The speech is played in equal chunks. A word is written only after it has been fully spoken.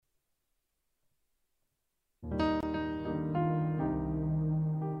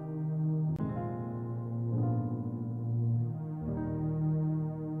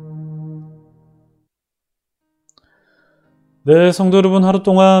네, 성도 여러분 하루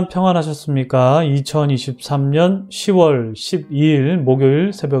동안 평안하셨습니까? 2023년 10월 12일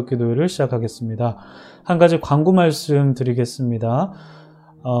목요일 새벽 기도회를 시작하겠습니다. 한 가지 광고 말씀 드리겠습니다.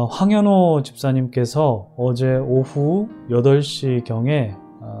 황현호 집사님께서 어제 오후 8시경에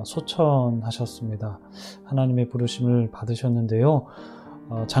소천하셨습니다. 하나님의 부르심을 받으셨는데요.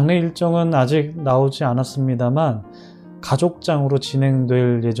 장례 일정은 아직 나오지 않았습니다만 가족장으로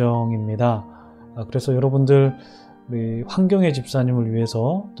진행될 예정입니다. 그래서 여러분들 우리 황경혜 집사님을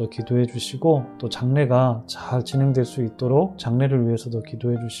위해서 또 기도해 주시고, 또 장례가 잘 진행될 수 있도록 장례를 위해서도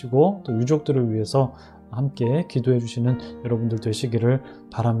기도해 주시고, 또 유족들을 위해서 함께 기도해 주시는 여러분들 되시기를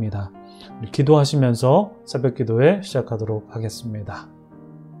바랍니다. 우리 기도하시면서 새벽 기도회 시작하도록 하겠습니다.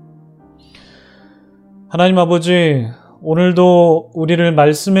 하나님 아버지, 오늘도 우리를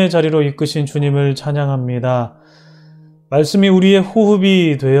말씀의 자리로 이끄신 주님을 찬양합니다. 말씀이 우리의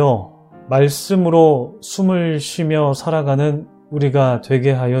호흡이 되어 말씀으로 숨을 쉬며 살아가는 우리가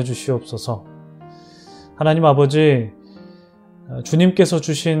되게 하여 주시옵소서. 하나님 아버지, 주님께서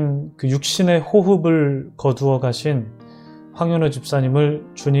주신 그 육신의 호흡을 거두어 가신 황현우 집사님을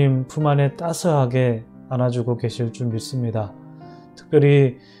주님 품 안에 따스하게 안아주고 계실 줄 믿습니다.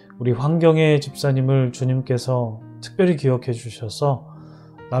 특별히 우리 황경혜 집사님을 주님께서 특별히 기억해 주셔서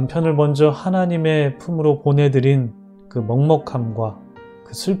남편을 먼저 하나님의 품으로 보내드린 그 먹먹함과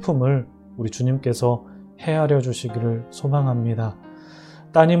그 슬픔을 우리 주님께서 헤아려 주시기를 소망합니다.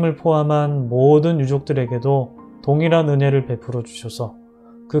 따님을 포함한 모든 유족들에게도 동일한 은혜를 베풀어 주셔서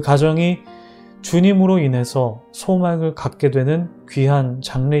그 가정이 주님으로 인해서 소망을 갖게 되는 귀한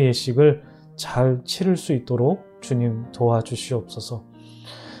장례 예식을 잘 치를 수 있도록 주님 도와주시옵소서.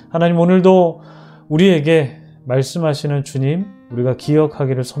 하나님, 오늘도 우리에게 말씀하시는 주님, 우리가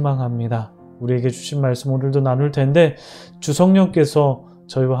기억하기를 소망합니다. 우리에게 주신 말씀 오늘도 나눌 텐데 주 성령께서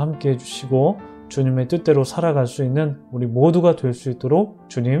저희와 함께 해주시고 주님의 뜻대로 살아갈 수 있는 우리 모두가 될 수 있도록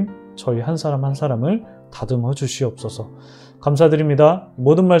주님, 저희 한 사람 한 사람을 다듬어 주시옵소서. 감사드립니다.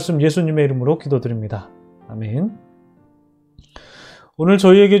 모든 말씀 예수님의 이름으로 기도드립니다. 아멘. 오늘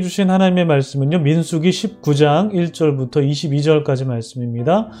저희에게 주신 하나님의 말씀은요, 민수기 19장 1절부터 22절까지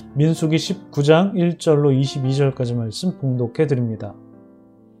말씀입니다. 민수기 19장 1절로 22절까지 말씀 봉독해 드립니다.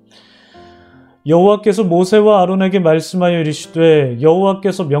 여호와께서 모세와 아론에게 말씀하여 이르시되,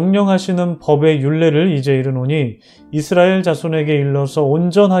 여호와께서 명령하시는 법의 율례를 이제 이르노니 이스라엘 자손에게 일러서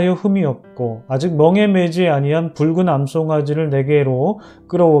온전하여 흠이 없고 아직 멍에 매지 아니한 붉은 암송아지를 내게로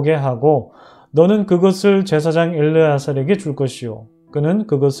끌어오게 하고, 너는 그것을 제사장 엘르아살에게 줄 것이요, 그는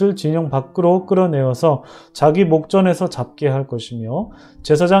그것을 진영 밖으로 끌어내어서 자기 목전에서 잡게 할 것이며,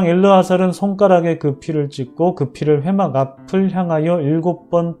 제사장 엘르아살은 손가락에 그 피를 찍고 그 피를 회막 앞을 향하여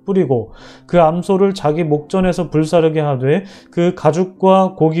 7번 뿌리고 그 암소를 자기 목전에서 불사르게 하되 그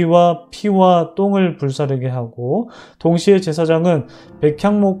가죽과 고기와 피와 똥을 불사르게 하고, 동시에 제사장은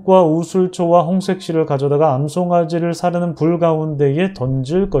백향목과 우술초와 홍색실을 가져다가 암송아지를 사르는 불 가운데에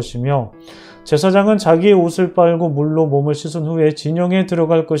던질 것이며, 제사장은 자기의 옷을 빨고 물로 몸을 씻은 후에 진영에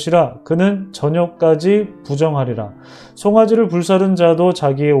들어갈 것이라. 그는 저녁까지 부정하리라. 송아지를 불사른 자도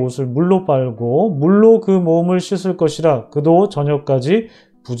자기의 옷을 물로 빨고 물로 그 몸을 씻을 것이라. 그도 저녁까지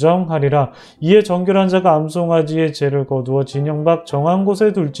부정하리라. 이에 정결한 자가 암송아지의 죄를 거두어 진영 밖 정한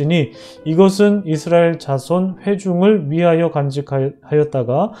곳에 둘지니 이것은 이스라엘 자손 회중을 위하여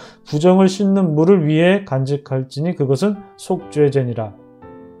간직하였다가 부정을 씻는 물을 위해 간직할지니 그것은 속죄 죄니라.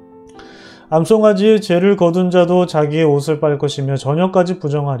 암송아지의 죄를 거둔 자도 자기의 옷을 빨 것이며 저녁까지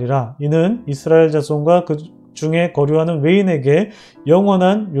부정하리라. 이는 이스라엘 자손과 그 중에 거류하는 외인에게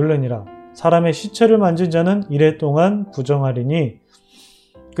영원한 율례니라. 사람의 시체를 만진 자는 이래 동안 부정하리니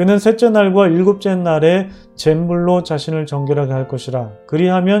그는 셋째 날과 일곱째 날에 잿물로 자신을 정결하게 할 것이라.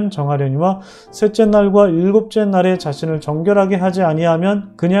 그리하면 정하려니와 셋째 날과 일곱째 날에 자신을 정결하게 하지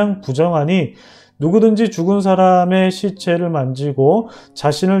아니하면 그냥 부정하니, 누구든지 죽은 사람의 시체를 만지고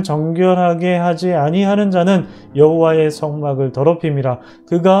자신을 정결하게 하지 아니하는 자는 여호와의 성막을 더럽힘이라.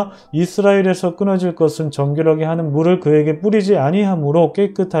 그가 이스라엘에서 끊어질 것은 정결하게 하는 물을 그에게 뿌리지 아니하므로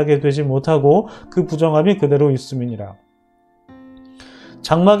깨끗하게 되지 못하고 그 부정함이 그대로 있음이니라.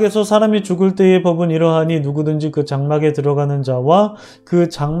 장막에서 사람이 죽을 때의 법은 이러하니 누구든지 그 장막에 들어가는 자와 그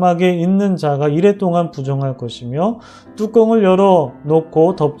장막에 있는 자가 이래 동안 부정할 것이며, 뚜껑을 열어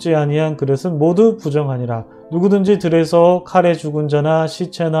놓고 덮지 아니한 그릇은 모두 부정하니라. 누구든지 들에서 칼에 죽은 자나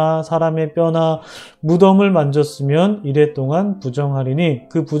시체나 사람의 뼈나 무덤을 만졌으면 이래 동안 부정하리니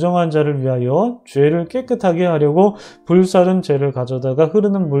그 부정한 자를 위하여 죄를 깨끗하게 하려고 불사른 재를 가져다가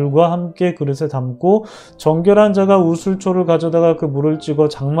흐르는 물과 함께 그릇에 담고, 정결한 자가 우슬초를 가져다가 그 물을 찍어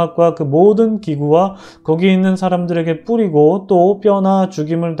장막과 그 모든 기구와 거기 있는 사람들에게 뿌리고, 또 뼈나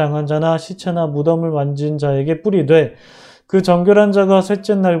죽임을 당한 자나 시체나 무덤을 만진 자에게 뿌리되, 그 정결한 자가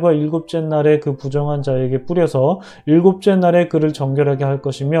셋째 날과 일곱째 날에 그 부정한 자에게 뿌려서 일곱째 날에 그를 정결하게 할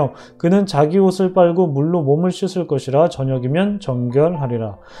것이며 그는 자기 옷을 빨고 물로 몸을 씻을 것이라 저녁이면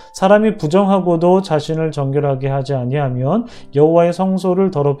정결하리라. 사람이 부정하고도 자신을 정결하게 하지 아니하면 여호와의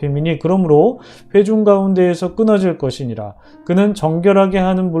성소를 더럽힘이니 그러므로 회중 가운데에서 끊어질 것이니라. 그는 정결하게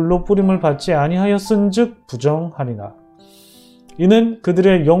하는 물로 뿌림을 받지 아니하였은즉 부정하리라. 이는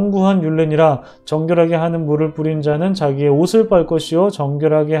그들의 영구한 율례니라. 정결하게 하는 물을 뿌린 자는 자기의 옷을 빨 것이요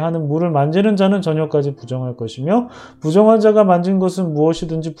정결하게 하는 물을 만지는 자는 저녁까지 부정할 것이며 부정한 자가 만진 것은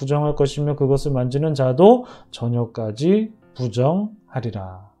무엇이든지 부정할 것이며 그것을 만지는 자도 저녁까지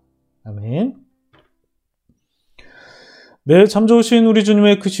부정하리라. 아멘. 네, 참 좋으신 우리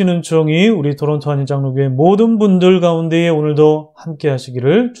주님의 크신 은총이 우리 토론토 한인장로교회 모든 분들 가운데에 오늘도 함께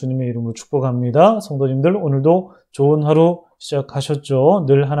하시기를 주님의 이름으로 축복합니다. 성도님들 오늘도 좋은 하루 시작하셨죠?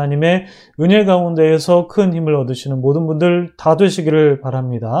 늘 하나님의 은혜 가운데에서 큰 힘을 얻으시는 모든 분들 다 되시기를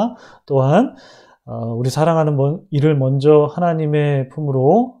바랍니다. 또한 우리 사랑하는 이를 먼저 하나님의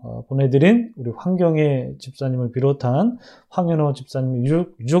품으로 보내드린 우리 황경혜 집사님을 비롯한 황현호 집사님의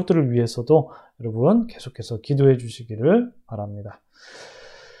유족들을 위해서도 여러분 계속해서 기도해 주시기를 바랍니다.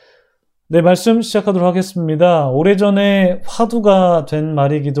 네, 말씀 시작하도록 하겠습니다. 오래전에 화두가 된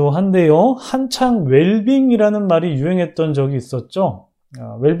말이기도 한데요. 한창 웰빙이라는 말이 유행했던 적이 있었죠.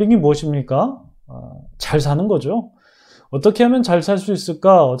 웰빙이 무엇입니까? 잘 사는 거죠. 어떻게 하면 잘 살 수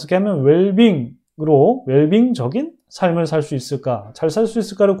있을까? 어떻게 하면 웰빙적인 삶을 살 수 있을까? 잘 살 수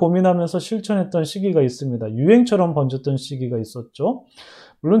있을까를 고민하면서 실천했던 시기가 있습니다. 유행처럼 번졌던 시기가 있었죠.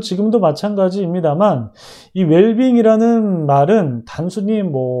 물론 지금도 마찬가지입니다만 이 웰빙이라는 말은 단순히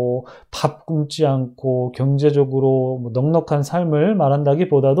밥 굶지 않고 경제적으로 넉넉한 삶을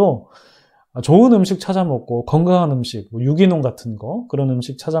말한다기보다도 좋은 음식 찾아 먹고 건강한 음식, 유기농 같은 거 그런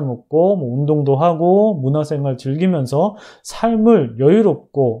음식 찾아 먹고 운동도 하고 문화생활 즐기면서 삶을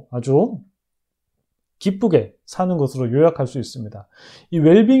여유롭고 아주 기쁘게 사는 것으로 요약할 수 있습니다. 이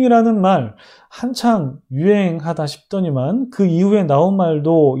웰빙이라는 말 한창 유행하다 싶더니만 그 이후에 나온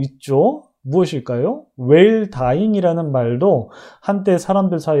말도 있죠. 무엇일까요? 웰다잉이라는 말도 한때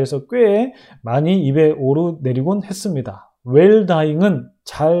사람들 사이에서 꽤 많이 입에 오르내리곤 했습니다. 웰다잉은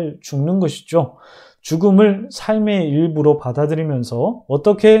잘 죽는 것이죠. 죽음을 삶의 일부로 받아들이면서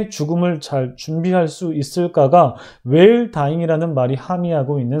어떻게 죽음을 잘 준비할 수 있을까가 웰다잉이라는 말이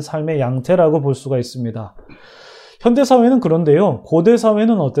함의하고 있는 삶의 양태라고 볼 수가 있습니다. 현대사회는 그런데요.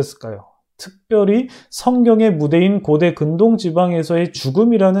 고대사회는 어땠을까요? 특별히 성경의 무대인 고대 근동지방에서의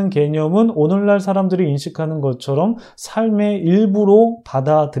죽음이라는 개념은 오늘날 사람들이 인식하는 것처럼 삶의 일부로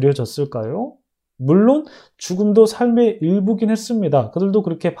받아들여졌을까요? 물론 죽음도 삶의 일부긴 했습니다. 그들도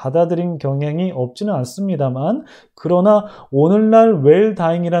그렇게 받아들인 경향이 없지는 않습니다만 그러나 오늘날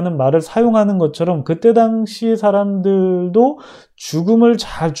웰다잉이라는 말을 사용하는 것처럼 그때 당시 사람들도 죽음을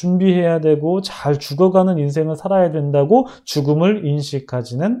잘 준비해야 되고 잘 죽어가는 인생을 살아야 된다고 죽음을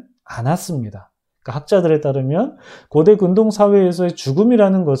인식하지는 않았습니다. 그러니까 학자들에 따르면 고대 근동사회에서의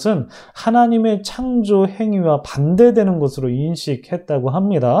죽음이라는 것은 하나님의 창조 행위와 반대되는 것으로 인식했다고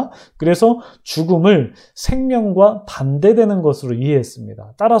합니다. 그래서 죽음을 생명과 반대되는 것으로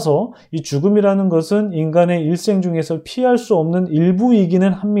이해했습니다. 따라서 이 죽음이라는 것은 인간의 일생 중에서 피할 수 없는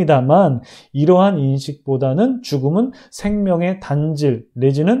일부이기는 합니다만 이러한 인식보다는 죽음은 생명의 단질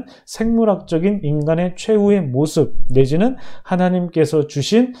내지는 생물학적인 인간의 최후의 모습 내지는 하나님께서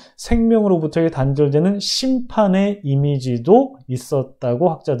주신 생명으로부터의 단절되는 심판의 이미지도 있었다고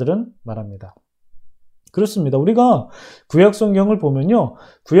학자들은 말합니다. 그렇습니다. 우리가 구약성경을 보면요.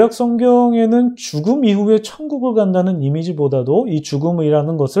 구약성경에는 죽음 이후에 천국을 간다는 이미지보다도 이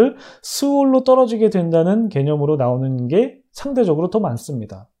죽음이라는 것을 스올로 떨어지게 된다는 개념으로 나오는 게 상대적으로 더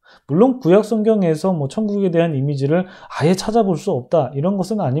많습니다. 물론 구약성경에서 천국에 대한 이미지를 아예 찾아볼 수 없다 이런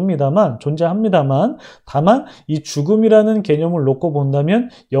것은 아닙니다만 존재합니다만 다만 이 죽음이라는 개념을 놓고 본다면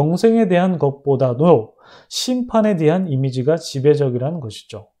영생에 대한 것보다도 심판에 대한 이미지가 지배적이라는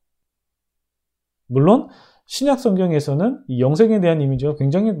것이죠. 물론 신약성경에서는 이 영생에 대한 이미지가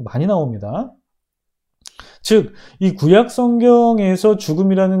굉장히 많이 나옵니다. 즉, 이 구약성경에서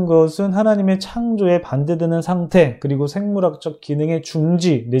죽음이라는 것은 하나님의 창조에 반대되는 상태, 그리고 생물학적 기능의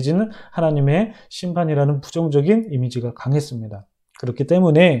중지, 내지는 하나님의 심판이라는 부정적인 이미지가 강했습니다. 그렇기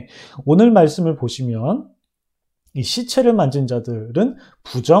때문에 오늘 말씀을 보시면 이 시체를 만진 자들은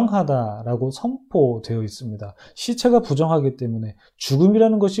부정하다라고 선포되어 있습니다. 시체가 부정하기 때문에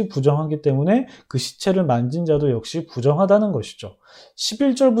죽음이라는 것이 부정하기 때문에 그 시체를 만진 자도 역시 부정하다는 것이죠.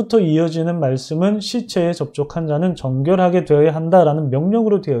 11절부터 이어지는 말씀은 시체에 접촉한 자는 정결하게 되어야 한다라는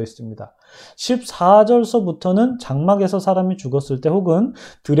명령으로 되어 있습니다. 14절서부터는 장막에서 사람이 죽었을 때 혹은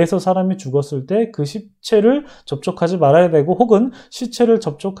들에서 사람이 죽었을 때 그 시체를 접촉하지 말아야 되고 혹은 시체를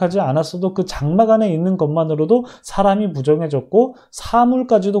접촉하지 않았어도 그 장막 안에 있는 것만으로도 사람이 부정해졌고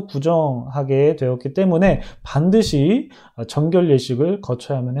사물까지도 부정하게 되었기 때문에 반드시 정결 예식을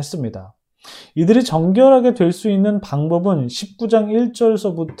거쳐야만 했습니다. 이들이 정결하게 될 수 있는 방법은 19장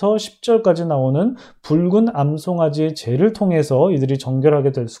 1절서부터 10절까지 나오는 붉은 암송아지의 재를 통해서 이들이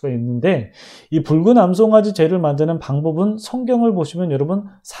정결하게 될 수가 있는데, 이 붉은 암송아지 재를 만드는 방법은 성경을 보시면 여러분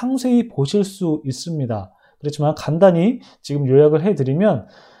상세히 보실 수 있습니다. 그렇지만 간단히 지금 요약을 해드리면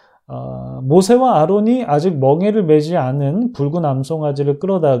모세와 아론이 아직 멍에를 매지 않은 붉은 암송아지를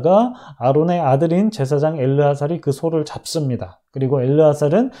끌어다가 아론의 아들인 제사장 엘르아살이 그 소를 잡습니다. 그리고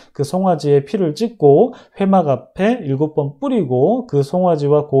엘르아살은 그 송아지의 피를 찢고 회막 앞에 7번 뿌리고 그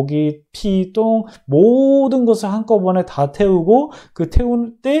송아지와 고기, 피, 똥 모든 것을 한꺼번에 다 태우고 그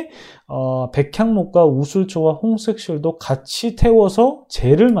태울 때 백향목과 우슬초와 홍색실도 같이 태워서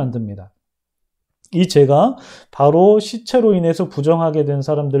재를 만듭니다. 이 재가 바로 시체로 인해서 부정하게 된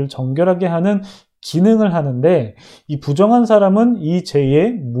사람들을 정결하게 하는 기능을 하는데, 이 부정한 사람은 이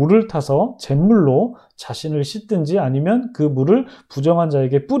재에 물을 타서 잿물로 자신을 씻든지 아니면 그 물을 부정한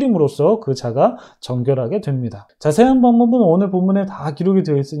자에게 뿌림으로써 그 자가 정결하게 됩니다. 자세한 방법은 오늘 본문에 다 기록이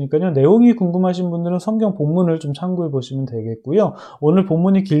되어 있으니까요. 내용이 궁금하신 분들은 성경 본문을 좀 참고해 보시면 되겠고요. 오늘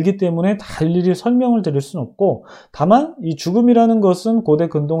본문이 길기 때문에 다 일일이 설명을 드릴 수는 없고, 다만 이 죽음이라는 것은 고대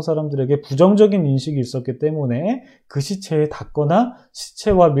근동 사람들에게 부정적인 인식이 있었기 때문에 그 시체에 닿거나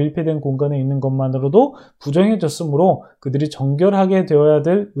시체와 밀폐된 공간에 있는 것만으로도 부정해졌으므로 그들이 정결하게 되어야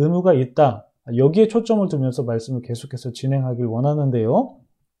될 의무가 있다. 여기에 초점을 두면서 말씀을 계속해서 진행하길 원하는데요.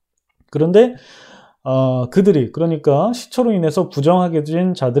 그런데 그들이, 그러니까 시체로 인해서 부정하게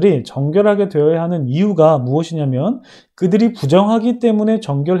된 자들이 정결하게 되어야 하는 이유가 무엇이냐면 그들이 부정하기 때문에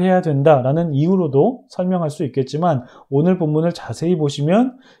정결해야 된다라는 이유로도 설명할 수 있겠지만, 오늘 본문을 자세히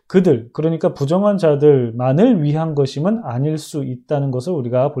보시면 그들, 그러니까 부정한 자들만을 위한 것임은 아닐 수 있다는 것을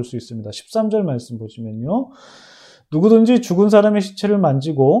우리가 볼 수 있습니다. 13절 말씀 보시면요. 누구든지 죽은 사람의 시체를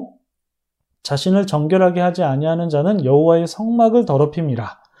만지고 자신을 정결하게 하지 아니하는 자는 여호와의 성막을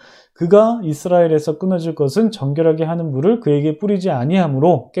더럽힘이라. 그가 이스라엘에서 끊어질 것은 정결하게 하는 물을 그에게 뿌리지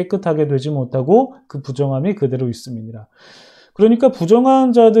아니하므로 깨끗하게 되지 못하고 그 부정함이 그대로 있음이니라. 그러니까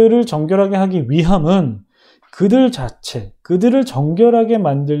부정한 자들을 정결하게 하기 위함은 그들 자체, 그들을 정결하게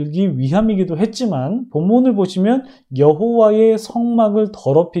만들기 위함이기도 했지만 본문을 보시면 여호와의 성막을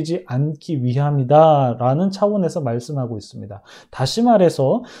더럽히지 않기 위함이다 라는 차원에서 말씀하고 있습니다. 다시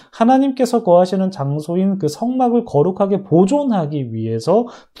말해서 하나님께서 거하시는 장소인 그 성막을 거룩하게 보존하기 위해서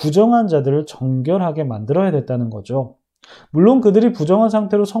부정한 자들을 정결하게 만들어야 됐다는 거죠. 물론 그들이 부정한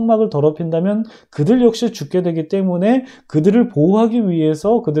상태로 성막을 더럽힌다면 그들 역시 죽게 되기 때문에 그들을 보호하기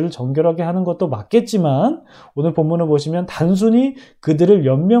위해서 그들을 정결하게 하는 것도 맞겠지만, 오늘 본문을 보시면 단순히 그들을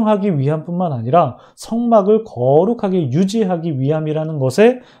연명하기 위함뿐만 아니라 성막을 거룩하게 유지하기 위함이라는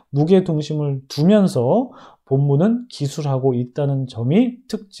것에 무게중심을 두면서 본문은 기술하고 있다는 점이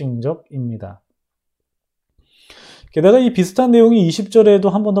특징적입니다. 게다가 이 비슷한 내용이 20절에도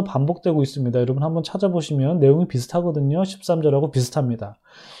한 번 더 반복되고 있습니다. 여러분 한번 찾아보시면 내용이 비슷하거든요. 13절하고 비슷합니다.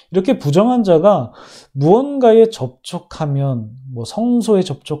 이렇게 부정한 자가 무언가에 접촉하면, 성소에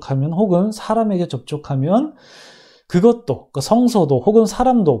접촉하면 혹은 사람에게 접촉하면 그것도, 성소도 혹은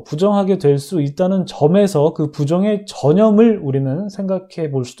사람도 부정하게 될 수 있다는 점에서 그 부정의 전염을 우리는 생각해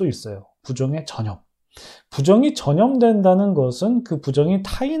볼 수도 있어요. 부정의 전염. 부정이 전염된다는 것은 그 부정이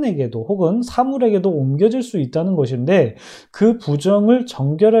타인에게도 혹은 사물에게도 옮겨질 수 있다는 것인데, 그 부정을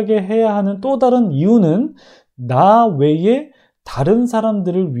정결하게 해야 하는 또 다른 이유는 나 외에 다른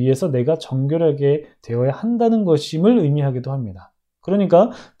사람들을 위해서 내가 정결하게 되어야 한다는 것임을 의미하기도 합니다. 그러니까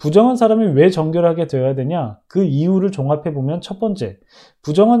부정한 사람이 왜 정결하게 되어야 되냐? 그 이유를 종합해보면 첫 번째,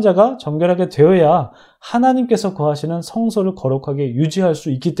 부정한 자가 정결하게 되어야 하나님께서 거하시는 성소를 거룩하게 유지할 수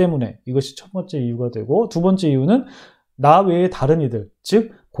있기 때문에 이것이 첫 번째 이유가 되고, 두 번째 이유는 나 외에 다른 이들,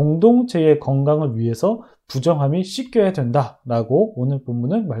 즉 공동체의 건강을 위해서 부정함이 씻겨야 된다라고 오늘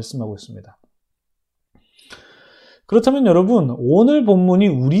본문은 말씀하고 있습니다. 그렇다면 여러분, 오늘 본문이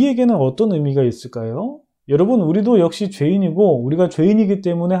우리에게는 어떤 의미가 있을까요? 여러분, 우리도 역시 죄인이고 우리가 죄인이기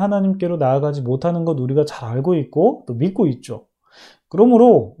때문에 하나님께로 나아가지 못하는 것 우리가 잘 알고 있고 또 믿고 있죠.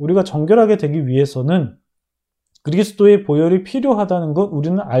 그러므로 우리가 정결하게 되기 위해서는 그리스도의 보혈이 필요하다는 것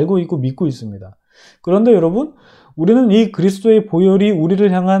우리는 알고 있고 믿고 있습니다. 그런데 여러분, 우리는 이 그리스도의 보혈이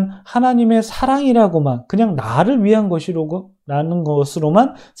우리를 향한 하나님의 사랑이라고만, 그냥 나를 위한 것이라는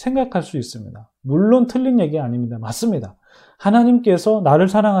것으로만 생각할 수 있습니다. 물론 틀린 얘기 아닙니다. 맞습니다. 하나님께서 나를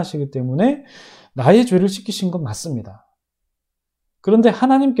사랑하시기 때문에 나의 죄를 씻기신 건 맞습니다. 그런데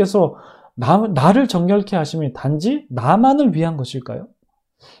하나님께서 나를 정결케 하심이 단지 나만을 위한 것일까요?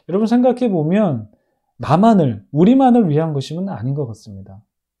 여러분 생각해 보면 우리만을 위한 것임은 아닌 것 같습니다.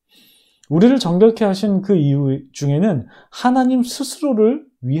 우리를 정결케 하신 그 이유 중에는 하나님 스스로를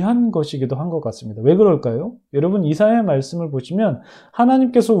위한 것이기도 한 것 같습니다. 왜 그럴까요? 여러분 이사야의 말씀을 보시면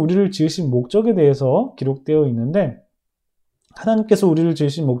하나님께서 우리를 지으신 목적에 대해서 기록되어 있는데, 하나님께서 우리를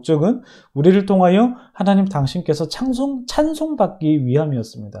지으신 목적은 우리를 통하여 하나님 당신께서 찬송받기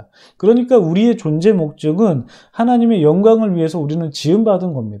위함이었습니다. 그러니까 우리의 존재 목적은 하나님의 영광을 위해서 우리는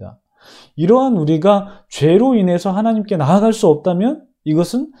지음받은 겁니다. 이러한 우리가 죄로 인해서 하나님께 나아갈 수 없다면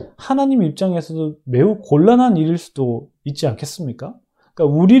이것은 하나님 입장에서도 매우 곤란한 일일 수도 있지 않겠습니까?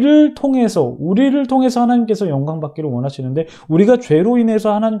 그러니까 우리를 통해서 하나님께서 영광받기를 원하시는데, 우리가 죄로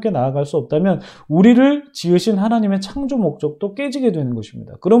인해서 하나님께 나아갈 수 없다면 우리를 지으신 하나님의 창조 목적도 깨지게 되는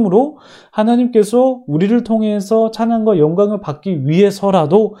것입니다. 그러므로 하나님께서 우리를 통해서 찬양과 영광을 받기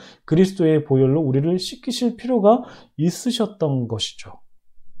위해서라도 그리스도의 보혈로 우리를 씻기실 필요가 있으셨던 것이죠.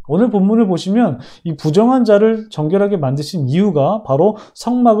 오늘 본문을 보시면 이 부정한 자를 정결하게 만드신 이유가 바로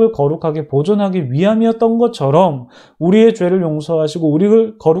성막을 거룩하게 보존하기 위함이었던 것처럼, 우리의 죄를 용서하시고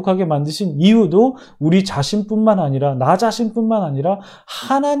우리를 거룩하게 만드신 이유도 우리 자신뿐만 아니라, 나 자신뿐만 아니라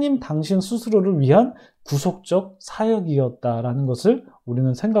하나님 당신 스스로를 위한 구속적 사역이었다라는 것을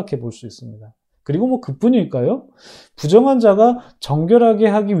우리는 생각해 볼 수 있습니다. 그리고 그뿐일까요? 부정한 자가 정결하게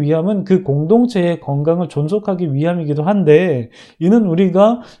하기 위함은 그 공동체의 건강을 존속하기 위함이기도 한데, 이는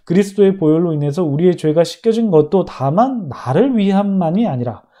우리가 그리스도의 보혈로 인해서 우리의 죄가 씻겨진 것도 다만 나를 위함만이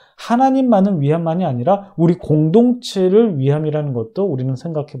아니라, 하나님만을 위함만이 아니라 우리 공동체를 위함이라는 것도 우리는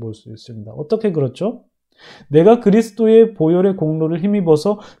생각해 볼 수 있습니다. 어떻게 그렇죠? 내가 그리스도의 보혈의 공로를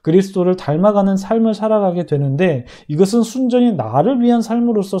힘입어서 그리스도를 닮아가는 삶을 살아가게 되는데, 이것은 순전히 나를 위한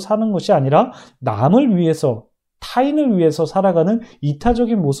삶으로서 사는 것이 아니라 남을 위해서, 타인을 위해서 살아가는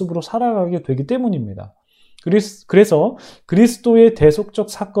이타적인 모습으로 살아가게 되기 때문입니다. 그래서 그리스도의 대속적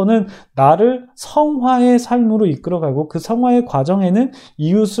사건은 나를 성화의 삶으로 이끌어가고, 그 성화의 과정에는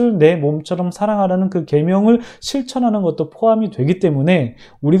이웃을 내 몸처럼 사랑하라는 그 계명을 실천하는 것도 포함이 되기 때문에,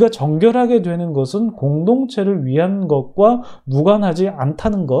 우리가 정결하게 되는 것은 공동체를 위한 것과 무관하지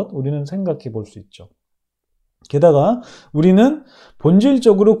않다는 것, 우리는 생각해 볼 수 있죠. 게다가 우리는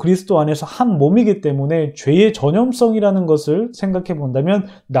본질적으로 그리스도 안에서 한 몸이기 때문에 죄의 전염성이라는 것을 생각해 본다면,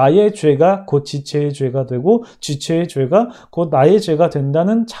 나의 죄가 곧 지체의 죄가 되고 지체의 죄가 곧 나의 죄가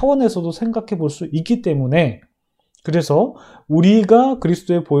된다는 차원에서도 생각해 볼 수 있기 때문에, 그래서 우리가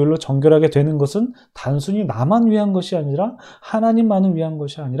그리스도의 보혈로 정결하게 되는 것은 단순히 나만 위한 것이 아니라, 하나님만을 위한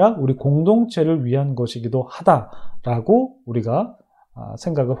것이 아니라 우리 공동체를 위한 것이기도 하다라고 우리가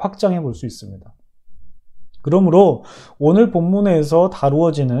생각을 확장해 볼 수 있습니다. 그러므로 오늘 본문에서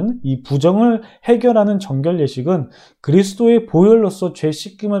다루어지는 이 부정을 해결하는 정결 예식은 그리스도의 보혈로서 죄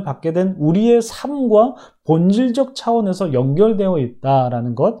씻김을 받게 된 우리의 삶과 본질적 차원에서 연결되어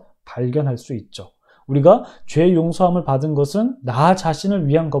있다라는 것 발견할 수 있죠. 우리가 죄 용서함을 받은 것은 나 자신을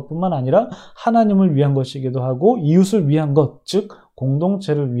위한 것뿐만 아니라 하나님을 위한 것이기도 하고 이웃을 위한 것, 즉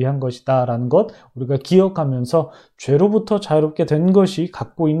공동체를 위한 것이다라는 것 우리가 기억하면서 죄로부터 자유롭게 된 것이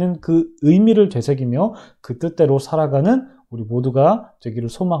갖고 있는 그 의미를 되새기며 그 뜻대로 살아가는 우리 모두가 되기를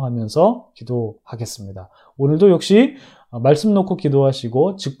소망하면서 기도하겠습니다. 오늘도 역시 말씀 놓고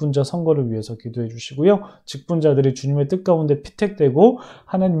기도하시고 직분자 선거를 위해서 기도해 주시고요. 직분자들이 주님의 뜻 가운데 피택되고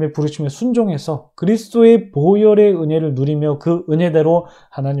하나님의 부르심에 순종해서 그리스도의 보혈의 은혜를 누리며 그 은혜대로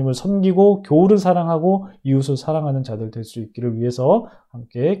하나님을 섬기고 교우를 사랑하고 이웃을 사랑하는 자들 될 수 있기를 위해서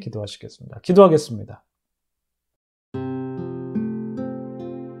함께 기도하시겠습니다. 기도하겠습니다.